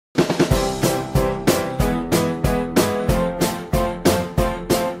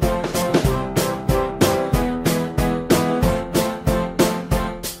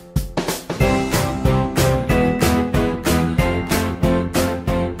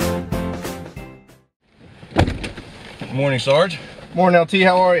Morning, Sarge. Morning, LT.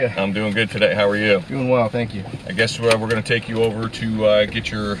 How are you? I'm doing good today. How are you? Doing well, thank you. I guess we're going to take you over to get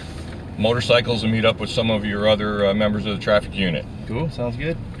your motorcycles and meet up with some of your other members of the traffic unit. Cool, sounds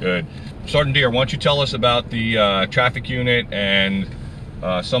good. Good. Sergeant Deere, why don't you tell us about the traffic unit and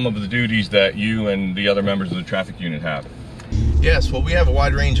some of the duties that you and the other members of the traffic unit have? Yes, well, we have a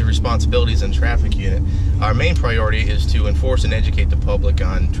wide range of responsibilities in traffic unit. Our main priority is to enforce and educate the public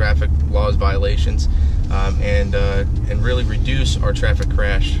on traffic laws violations and really reduce our traffic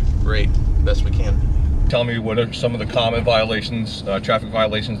crash rate best we can. Tell me, what are some of the common violations, traffic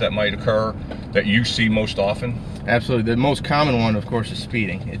violations that might occur that you see most often? Absolutely. The most common one, of course, is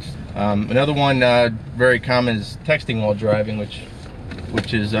speeding. It's another one very common is texting while driving,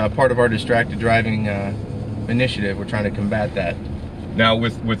 which is part of our distracted driving initiative. We're trying to combat that. Now,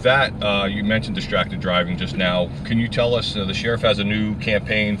 with that, you mentioned distracted driving just now. Can you tell us, the sheriff has a new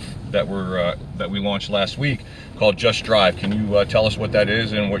campaign that we launched last week called Just Drive. Can you tell us what that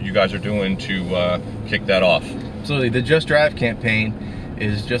is and what you guys are doing to kick that off? Absolutely. The Just Drive campaign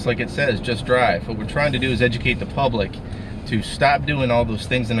is just like it says, just drive. What we're trying to do is educate the public to stop doing all those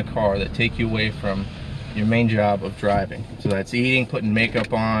things in the car that take you away from your main job of driving. So that's eating, putting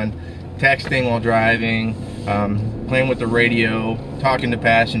makeup on, texting while driving, playing with the radio, talking to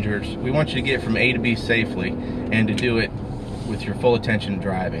passengers. We want you to get from A to B safely and to do it with your full attention to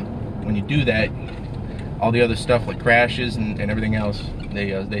driving. When you do that, all the other stuff like crashes and everything else,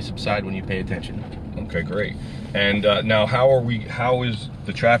 they subside when you pay attention. Okay, great. And now, how is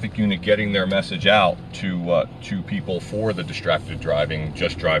the traffic unit getting their message out to people for the distracted driving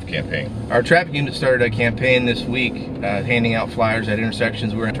Just Drive campaign? Our traffic unit started a campaign this week, handing out flyers at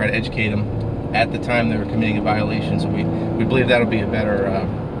intersections. We're going to try to educate them at the time they were committing a violation. So we believe that'll be a better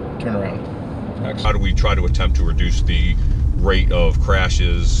turnaround. How do we try to attempt to reduce the rate of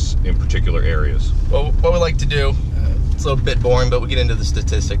crashes in particular areas? Well, what we like to do, it's a little bit boring, but we get into the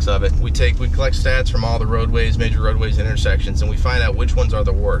statistics of it. We collect stats from all the roadways, major roadways and intersections, and we find out which ones are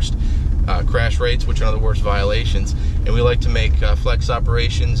the worst crash rates, which are the worst violations, and we like to make flex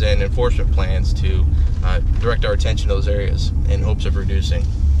operations and enforcement plans to direct our attention to those areas in hopes of reducing.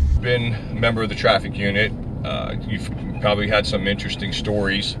 Been a member of the traffic unit, you've probably had some interesting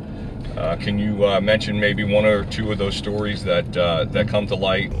stories. Can you mention maybe one or two of those stories that come to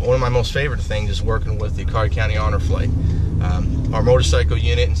light? One of my most favorite things is working with the Collier County Honor Flight. Our motorcycle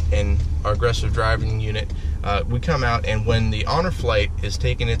unit and our aggressive driving unit, we come out, and when the Honor Flight is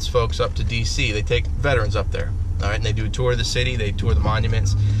taking its folks up to DC, they take veterans up there, all right, and they do a tour of the city, they tour the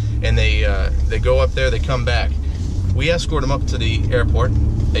monuments, and they go up there, they come back. We escort them up to the airport,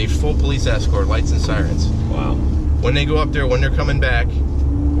 a full police escort, lights and sirens. Wow. When they go up there, when they're coming back,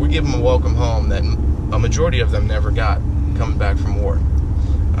 we give them a welcome home that a majority of them never got coming back from war.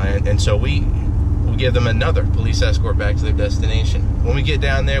 And so we give them another police escort back to their destination. When we get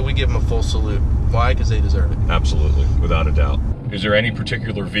down there, we give them a full salute. Why? Because they deserve it. Absolutely, without a doubt. Is there any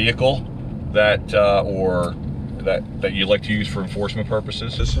particular vehicle that you like to use for enforcement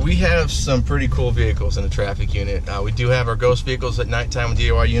purposes? We have some pretty cool vehicles in the traffic unit. We do have our ghost vehicles at nighttime with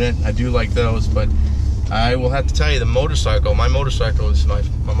DOR unit. I do like those, but I will have to tell you, my motorcycle is my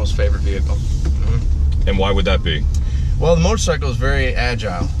most favorite vehicle. Mm-hmm. And why would that be? Well, the motorcycle is very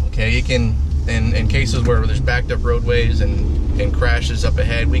agile, okay? You can, in cases where there's backed up roadways and crashes up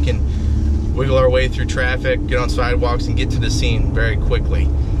ahead, we can wiggle our way through traffic, get on sidewalks, and get to the scene very quickly.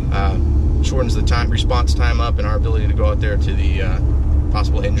 Shortens the response time up and our ability to go out there to the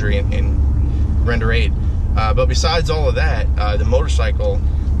possible injury and render aid. But besides all of that, the motorcycle,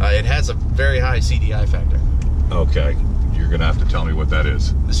 it has a very high CDI factor. Okay, you're gonna have to tell me what that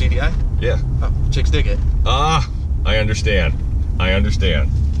is. The CDI? Yeah. Oh, chicks dig it. Ah, I understand.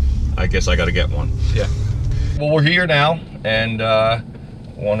 I guess I gotta get one. Yeah. Well, we're here now, and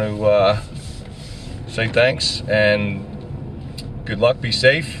want to say thanks and good luck. Be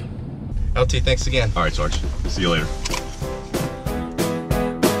safe. LT, thanks again. All right, Sarge. See you later.